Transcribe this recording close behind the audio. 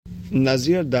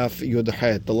Nazir Daf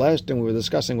Yudhet. The last thing we were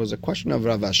discussing was a question of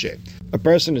Rav Ashi. A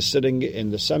person is sitting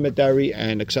in the cemetery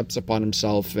and accepts upon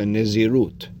himself a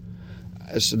Nazirut.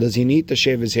 So does he need to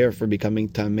shave his hair for becoming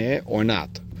Tameh or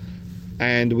not?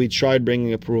 And we tried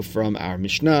bringing a proof from our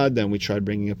Mishnah, then we tried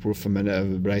bringing a proof from a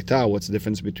Braita. What's the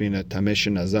difference between a Tameh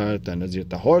Nazar and a Nazir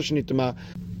Tahor Shnitma?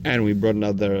 And we brought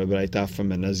another Braita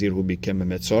from a Nazir who became a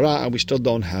Metzora, and we still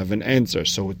don't have an answer.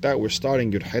 So with that, we're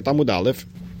starting Yudhet Amud Aleph.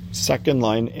 Second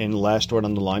line in last word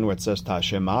on the line where it says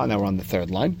Tashema. Now we're on the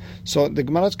third line. So the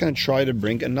Gemara is going to try to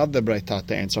bring another Braita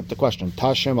to answer up the question.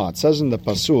 Tashema. It says in the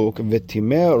Pasuk,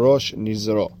 V'timeh Rosh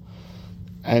Nizro.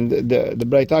 And the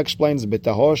Braita explains,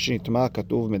 B'tahor shnitma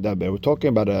katuv medaber. We're talking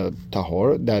about a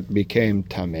tahor that became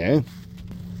tameh.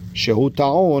 Shehu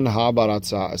ta'un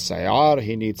ha'baratza sayar.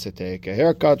 He needs to take a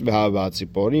haircut. V'ha'bat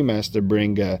ziporim. Has to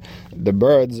bring the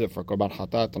birds for korban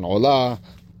hatat and olah.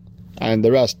 And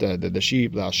the rest, the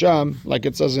sheep, the asham, like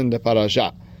it says in the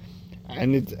parasha.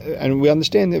 And we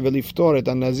understand that v'liftor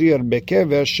et nazir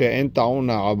bekever she'en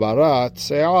ta'una abarat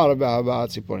se'ar v'habat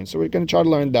ziporim. So we're going to try to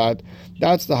learn that.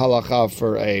 That's the halacha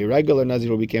for a regular nazir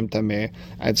who became tameh.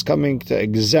 And it's coming to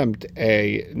exempt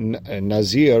a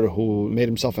nazir who made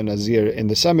himself a nazir in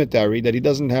the cemetery, that he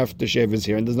doesn't have to shave his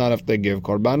hair and does not have to give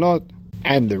korbanot.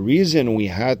 And the reason we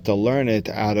had to learn it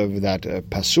out of that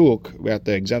pasuk, we had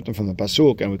to exempt him from the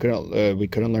pasuk, and we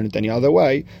couldn't learn it any other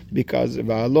way, because I could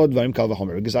have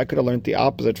learned the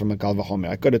opposite from a kal v'chomer.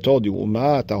 I could have told you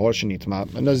uma tahor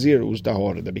shenitma, a nazir who's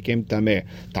tahor that became tameh,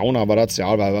 ta'un avarat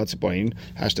se'ar v'havat ziporim,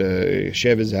 has to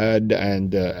shave his head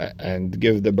and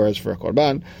give the birds for a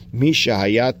korban. Misha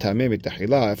hayat tameh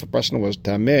mitachila. If a person was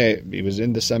tameh, he was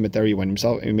in the cemetery when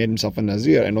he made himself a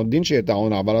nazir, and odin she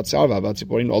ta'un avarat se'ar v'havat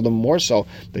ziporim, all the more so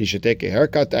that he should take a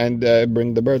haircut and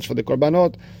bring the birds for the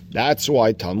korbanot. That's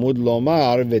why Talmud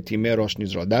Lomar v'timeh rosh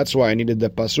nizro. That's why I needed the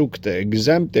pasuk to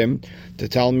exempt him, to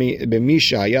tell me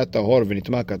b'misha hayat tahor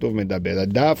v'nitma katuv medaber,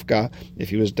 that davka, if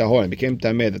he was tahor and became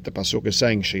tameh, that the pasuk is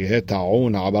saying sheyeh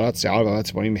ta'un ha'abarat se'ar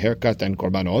v'havat ziporim, haircut and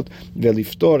korbanot,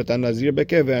 v'liftor et nazir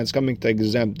bekever, and it's coming to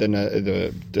exempt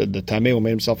the tameh who made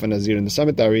himself a nazir in the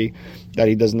cemetery, that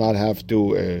he does not have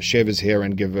to shave his hair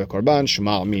and give a korban.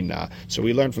 Shema mina. So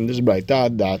we learned from this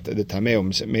braita that the tameh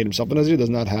who made himself a nazir does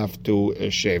not have to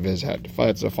shave his head.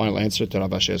 That's the final answer to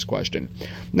Rav Ashi's question.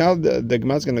 Now the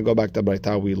Gemara is going to go back to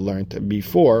braita we learned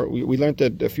before. We learned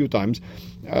it a few times.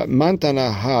 Man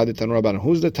Tana ha de Tanu Rabbanan.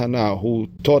 Who's the Tana who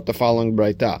taught the following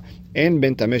braita? En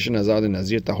ben tameh nazar and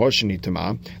nazir tahor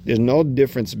shenitma. There's no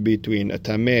difference between a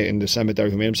tameh in the cemetery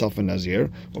who made himself a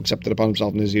nazir, who accepted upon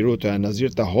himself nazirut, and nazir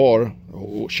tahor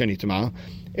shenitma.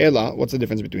 Ela, what's the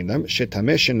difference between them?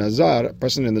 Shetameh shenazar, a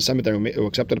person in the cemetery who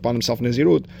accepted upon himself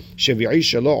nazirut, shevi'i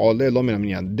shelo ole lo min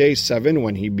haminyan. Day 7,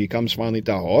 when he becomes finally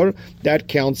tahor, that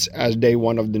counts as day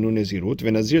 1 of the new nazirut.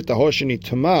 V'nazir tahor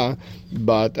shenitma,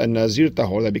 but a nazir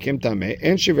tahor that became tameh,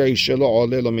 and shevi'i shelo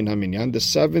ole lo min haminyan, the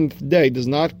 7th day does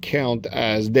not count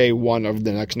as day 1 of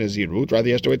the next nazirut. Rather,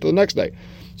 he has to wait till the next day.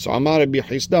 So Amar Rabbi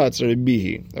Chisda, it's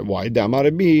Rabbihi. Why? The Amar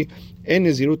Rabbihi, en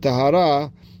nazirut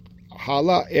tahara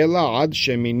hala ela ad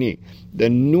shemini. The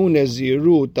new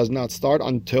nazirut does not start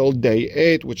until day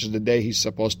 8, which is the day he's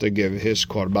supposed to give his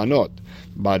korbanot.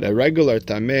 But a regular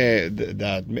tameh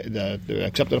that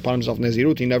accepted upon himself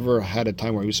nazirut, he never had a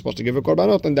time where he was supposed to give a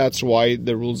korbanot, and that's why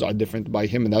the rules are different by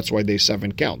him, and that's why day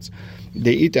 7 counts.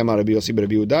 They eat Rabbi Yossi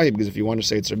Rabbi Yehuda, because if you want to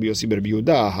say it's Rabbi Yossi Rabbi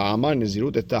Yehuda, ha'amar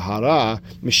nazirut et tahara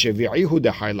mishevi'ihu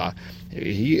dehayla.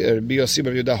 Rabbi Yossi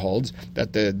Rabbi Yehuda holds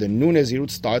that the new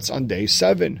nazirut starts on day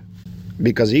 7.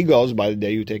 Because he goes by the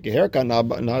day you take a haircut,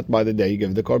 not by the day you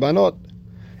give the korbanot.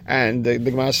 And the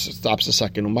Gemara stops a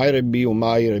second. Umay Rabbi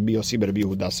Yossi Rabbi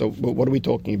Yehuda. So what are we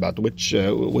talking about? Which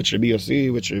Rabbi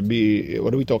Yossi, which Rabbi,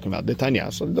 what are we talking about? The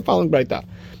Tanya. So the following braita.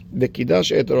 The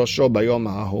Kiddush et Rosho bayom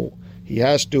hahu. He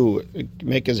has to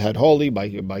make his head holy by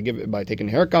taking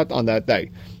a haircut on that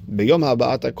day. B'yom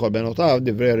haba'at korbanotav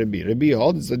divrei Rabbi. Rabbi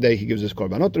holds the day he gives his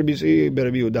korbanot. Rabbi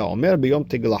Yehuda omer b'yom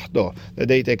tiglachto, the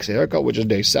day he takes a haircut, which is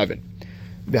day 7.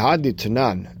 V'hadi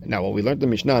Tanan. Now, what we learned in the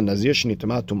Mishnah, Nazir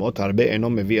shenitma tumot harbe eno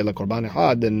mevi ela korban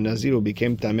echad. The Nazir who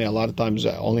became tameh a lot of times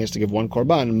only has to give one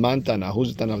korban. Man Tana.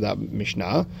 Who's the Tana of that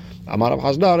Mishnah? Amar Rav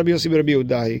Hasda, Rabbi Yossi Rabbi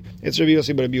Yehuda. It's Rabbi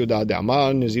Yossi Rabbi Yehuda. The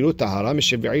Amar Nazirut tahara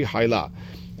mishevi'i hayla.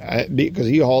 Because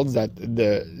he holds that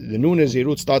the new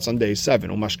Nazirut starts on day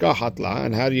 7. Umashka hatla.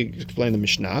 And how do you explain the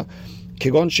Mishnah?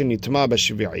 Kigon shenitma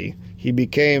b'shvi'i. He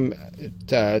became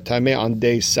tameh on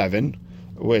day 7.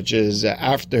 which is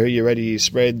after he already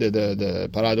sprayed the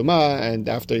paraduma, and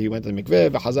after he went to the mikveh,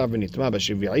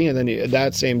 and then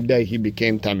that same day he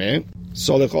became tameh.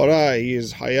 So l'chora he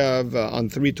is hayav on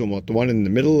 3 tumot, 1 in the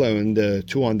middle and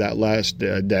 2 on that last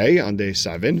day, on day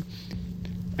 7.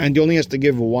 And he only has to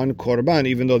give 1 korban,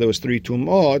 even though there was 3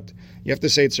 tumot. You have to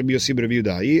say it's Rabbi Yossi Rabbi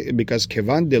Yehuda, because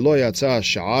kevan de lo yatsa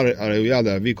sha'ar arayuya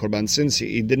le'avi korban, since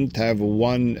he didn't have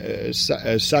 1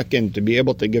 second to be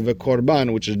able to give a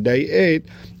korban, which is day 8,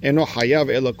 eno hayav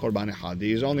ela korban echad.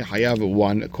 He is only hayav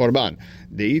 1 korban.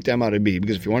 De'itema Rabbi,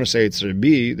 because if you want to say it's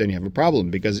Rabbi, then you have a problem,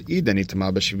 because idan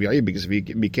itma b'shvi'i, because if he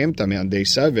became tameh on day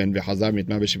 7, v'chazar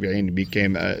mitma b'shvi'i, and he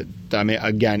became tameh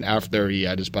again after he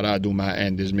had his paraduma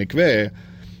and his mikveh,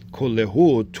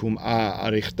 Kullehu tum'ah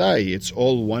arichtai. It's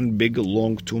all one big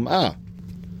long tum'ah.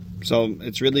 So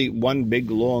it's really one big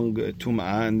long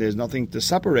tum'ah, and there's nothing to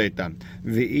separate them.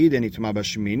 V'id and itma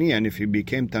b'shmini, and if he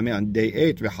became tameh on day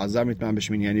 8, v'chazar mitma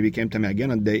b'shmini, and he became tameh again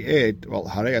on day 8, well,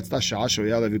 harei yatzta sha'a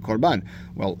shoya levi korban.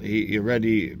 Well, he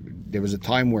already, there was a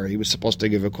time where he was supposed to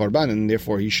give a korban, and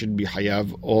therefore he should be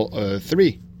hayav all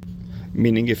 3.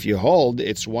 Meaning, if you hold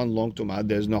it's 1 long tumah,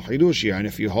 there's no chidush here, and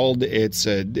if you hold it's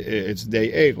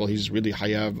day 8, well, he's really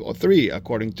hayav 3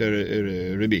 according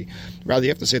to Rabbi. Rather, you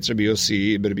have to say it's Rabbi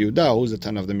Yossi, Rabbi Yehuda, who's the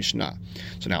Tan of the Mishnah.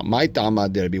 So now, my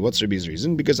ta'amad Rabbi, what's Rabbi's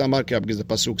reason? Because because the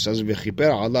pasuk says v'chiper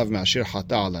alav ma'ashir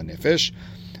hata ala nefesh,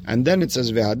 and then it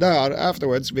says v'hadar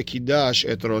afterwards v'kidash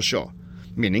et rosho.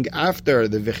 Meaning, after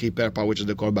the v'chiper part, which is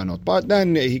the korbanot part,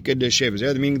 then he could shave his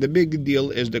head. Meaning, the big deal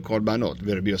is the korbanot.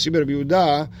 Rabbi Yossi, Rabbi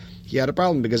Yehuda, he had a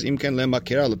problem because imken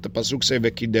lemakira, let the pasuk say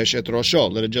v'kidesh et rosho.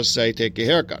 Let it just say take a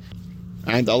haircut.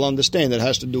 And I'll understand it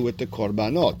has to do with the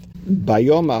korbanot.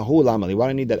 Bayom mahu lamali. Why do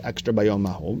I need that extra bayom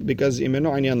mahu? Because imenu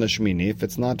anyan l'shmini. If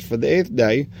it's not for the 8th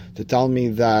day, to tell me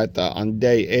that on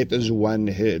day 8 is when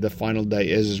the final day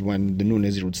is when the new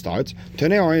Nezirut starts.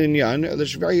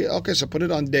 Okay, so put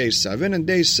it on day 7, and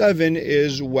day 7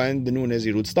 is when the new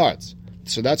Nezirut starts.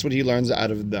 So that's what he learns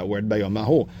out of the word bayom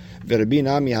mahu. So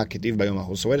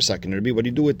wait a second, Rabbi, what do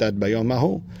you do with that bayom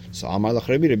mahu? So Amar lach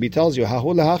Rabbi, Rabbi tells you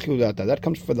that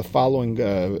comes for the following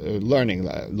learning.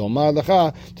 Lomar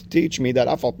lecha, to teach me that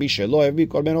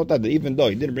even though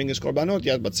he didn't bring his korbanot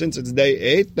yet, but since it's day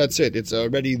 8, that's it. It's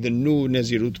already the new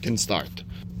Nezirut can start.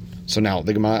 So now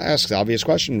the Gemara asks the obvious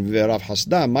question: Rav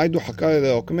Hasda,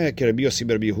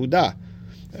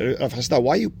 Rav Hasda,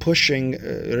 why are you pushing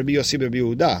Rabbi Yossi Rabbi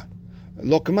Yehuda?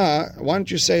 Lokma, why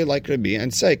don't you say like Rabbi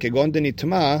and say Kegon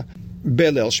denitma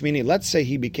belel shmini? Let's say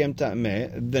he became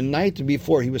ta'meh the night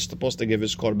before he was supposed to give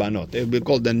his korbanot. It would be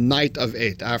called the night of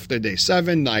 8, after day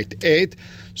 7, night 8.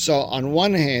 So on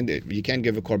one hand, you can't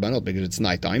give a korbanot because it's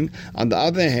nighttime. On the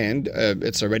other hand,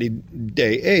 it's already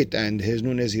day 8, and his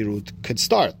nun nezirut could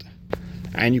start.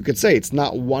 And you could say it's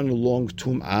not one long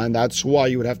tum'ah, and that's why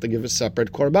you would have to give a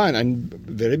separate korban. And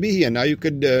Rabbi, and now you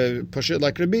could push it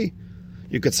like Rabbi.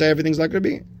 You could say everything's like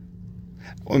Rabbi.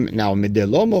 Now, in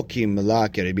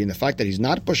the fact that he's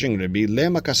not pushing Rabbi,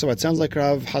 it sounds like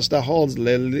Rav Hasda holds,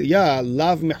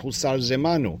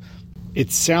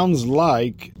 it sounds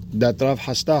like that Rav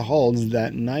Hasda holds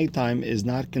that nighttime is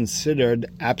not considered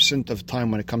absent of time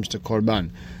when it comes to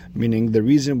korban. Meaning the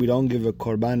reason we don't give a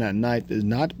korban at night is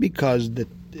not because the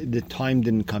time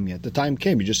didn't come yet. The time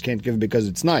came, you just can't give because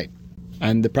it's night.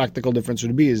 And the practical difference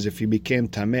would be is if he became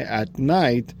tameh at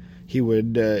night, he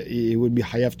would be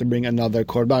hayav to bring another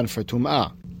korban for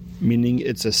tum'ah, meaning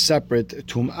it's a separate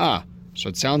tum'ah. So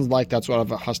it sounds like that's what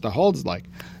Rav Hasda holds like.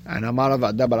 And Amar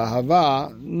Rav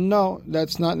Hava, no,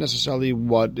 that's not necessarily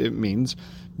what it means,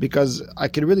 because I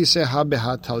could really say ha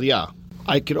beha talya.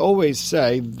 I could always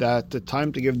say that the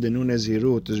time to give the nun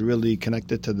nezirut is really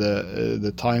connected to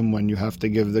the time when you have to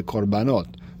give the korbanot.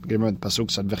 Remember the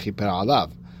pasuk said v'chiper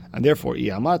alav. And therefore,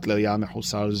 if I tell you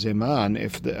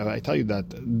that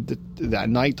that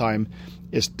nighttime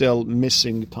is still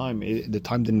missing time, the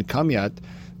time didn't come yet,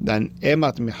 then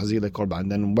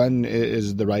then when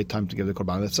is the right time to give the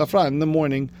korban? It's safra in the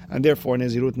morning, and therefore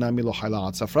nezirut nami lo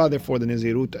hayla safra. Therefore, the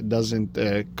nezirut doesn't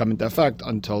come into effect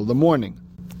until the morning.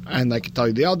 And I can tell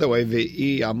you the other way, if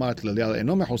you want to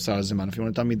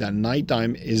tell me that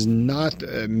nighttime is not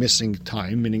missing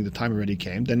time, meaning the time already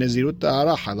came, then then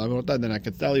I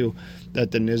can tell you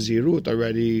that the Nezirut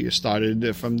already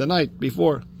started from the night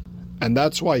before. And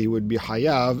that's why he would be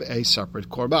hayav a separate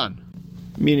korban.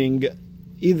 Meaning,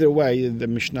 either way, the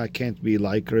Mishnah can't be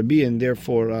like Rabbi, and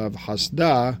therefore Rav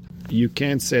Hasda, you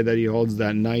can't say that he holds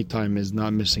that nighttime is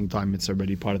not missing time, it's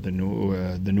already part of the new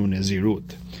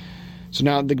Nezirut. So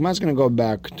now the Gemara is going to go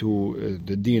back to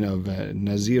the din of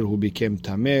Nazir who became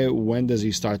Tameh. When does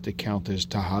he start to count his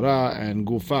Tahara and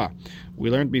Gufa? We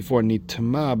learned before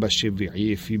Nitma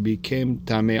Bashivri'i. If he became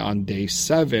Tameh on day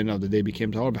 7 of the day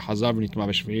became Tahor, Hazav Nitma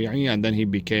Bashivri'i, and then he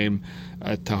became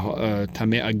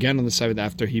Tameh again on the 7th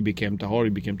after he became Tahor, he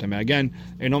became Tameh again.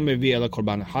 Enom Mevi Ela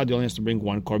Korban Had, he only has to bring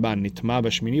one Korban, Nitma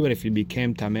Bashmini, but if he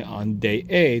became Tameh on day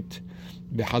 8,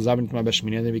 B'Hazav Nitma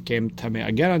Bashmini, and then became Tameh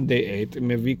again on day 8,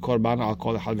 Mevi Korban Al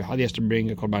Kol Echad V'Had, he has to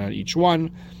bring a Korban on each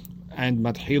one. And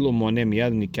Mathilu Moneh Miyad,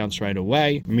 and he counts right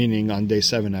away, meaning on day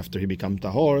 7 after he becomes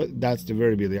Tahor. That's the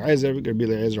very Rabbi Eliezer. Rabbi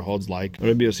Eliezer holds like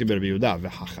Rabbi Yossi Rabbi Yehuda.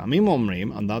 V'Chachamim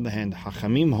Omrim, on the other hand,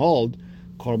 Chachamim hold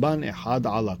Korban Echad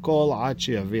Ala Kol Ad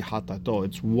Sheyavi Hatato.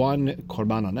 It's one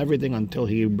Korban on everything until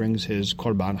he brings his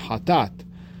Korban Hatat.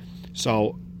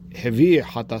 So Hevi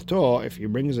Hatato, if he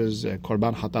brings his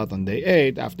Korban Hatat on day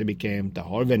 8, after he became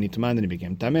Tahor, Venitma, then he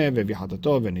became Tameh, Vevi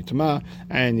Hatato, Venitma,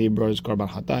 and he brought his Korban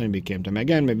Hatat and he became Tameh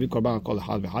again, Vevi Korban Kol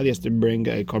Echad V'Had, he has to bring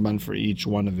a Korban for each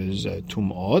one of his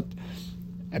Tum'ot,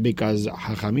 because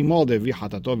Hachamim hold Vevi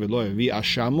Hatato V'lo Vevi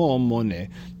Ashamo Moneh,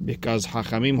 because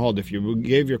Hachamim hold if you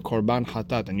gave your Korban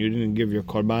Hatat and you didn't give your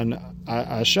Korban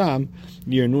Asham,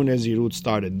 your Nun Nezirut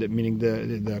started, meaning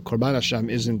the Korban Asham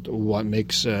isn't what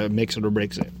makes it or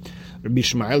breaks it. Rabbi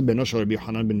Shmuel ben Oshel, Rabbi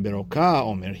Yochanan ben Beroka,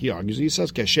 Omer, he argues, he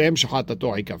says, Keshem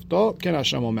shehatato ikavto, ken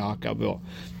Asham me'akavo.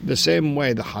 The same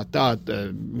way the Hatat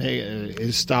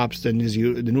stops the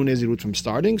Nun Nezirut from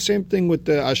starting, same thing with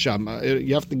the Asham.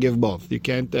 You have to give both. You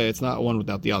can't, it's not one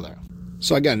without the other.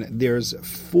 So again, there's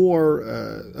 4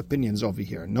 opinions over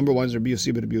here. Number 1 is Rabbi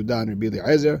Yossi ben Rabbi Yehuda and Rabbi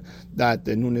Eliezer, that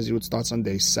the Nun Nezirut starts on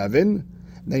day 7.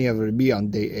 Then you have Rabbi on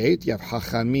day 8. You have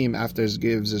Hachamim after he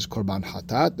gives his Korban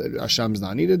Hatat. Asham is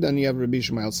not needed. And you have Rabbi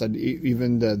Shmuel said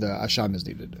even the Asham is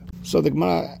needed. So the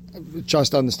Gemara tries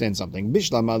to understand something.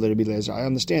 Bishlama Rabbi Eliezer. I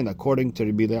understand according to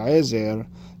Rabbi Eliezer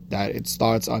that it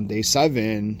starts on day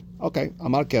 7. Okay,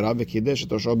 Amar Kera v'kidesh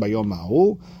etosho bayom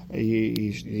hahu.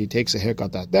 He takes a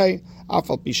haircut that day.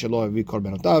 Afal pi shelo hevi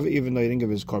korbanotav. Even though he didn't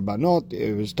give his korbanot,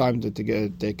 it was time to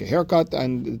take a haircut,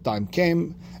 and the time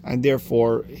came, and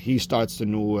therefore he starts the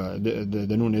new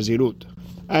Nezirut.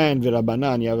 And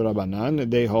v'Rabbanan, Yav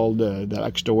Rabbanan, they hold the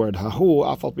extra word hahu.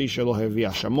 Afal pi shelo hevi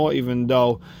ashamo. Even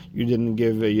though you didn't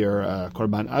give your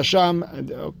korban asham,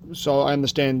 so I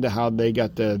understand how they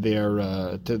got their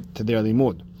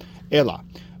limud. Ela.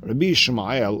 Rabbi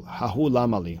Shmuel, hahu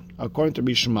lamali. According to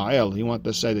Rabbi Shmuel, he wants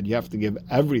to say that you have to give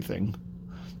everything.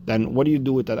 Then what do you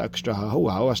do with that extra hahu?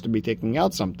 Hahu has to be taking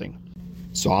out something.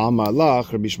 So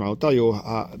Amalach, Rabbi Shmuel will tell you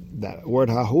that word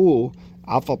hahu,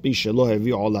 afal pi shelo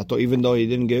hevi olato, even though he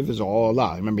didn't give his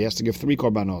olah. Remember, he has to give 3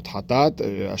 korbanot. Hatat,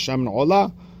 Hashem, and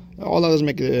olah. Olah doesn't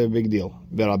make it a big deal.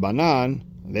 V'Rabbanan,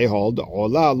 they hold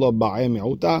olah lo ba'e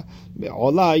mi'uta.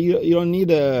 Olah, you don't need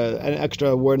an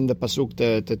extra word in the pasuk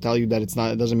to tell you that it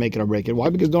doesn't make it or break it. Why?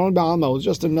 Because don't ba'alma was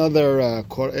just another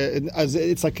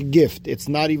it's like a gift. It's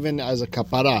not even as a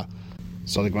kapara.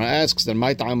 So the Gemara asks, then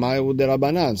my ta'amai with the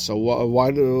Rabbanan. So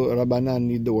why do Rabbanan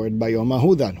need the word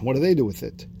bayomahu then? What do they do with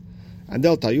it? And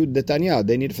they'll tell you Detanya.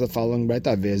 They need it for the following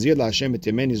brayta. Ve'ezir la'Hashem et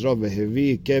yemen yizro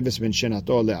ve'hevi keves ben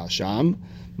shenato le'asham.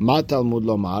 Ma Talmud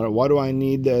lomar. Why do I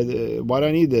need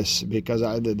this? Because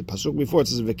the pasuk before it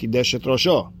says v'kidesh et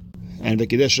rosho, and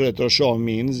v'kidesh et rosho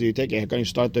means you take a haircut and you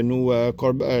start the new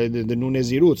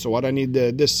Nezirut. So why do I need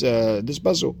this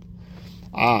pasuk?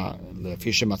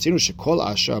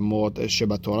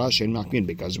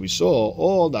 Because we saw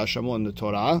all the Hashamot in the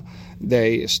Torah,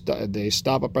 they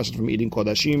stop a person from eating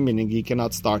Kodashim, meaning he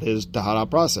cannot start his Tahara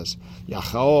process. So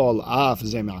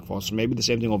maybe the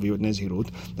same thing over here with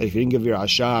Nezirut, that if you didn't give your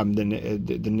Hasham, then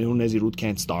the new Nezirut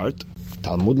can't start.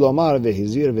 Talmud Lomar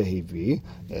vehizir vehivi.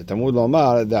 Talmud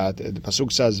Lomar that the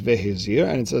pasuk says vehizir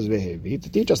and it says vehivi to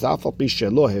teach us that afal pi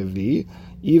shelo hevi,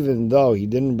 even though he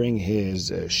didn't bring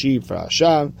his sheep for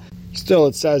Hasham, still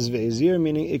it says vehizir,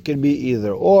 meaning it could be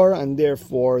either or, and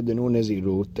therefore the new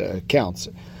Nezirut counts.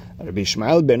 Rabbi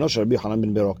Shmuel ben Oshel, Rabbi Yochanan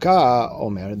ben Beroka,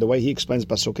 Omer, the way he explains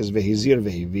pasuk is vehizir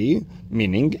vehivi,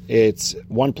 meaning it's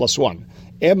 1 plus 1.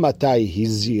 Matai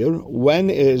hizir,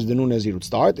 when is the Nun Nezirut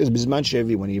start? Is Bizman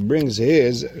Shevi, when he brings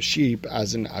his sheep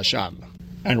as an Asham.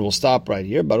 And we'll stop right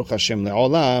here. Baruch Hashem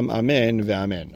le'olam. Amen ve'amen.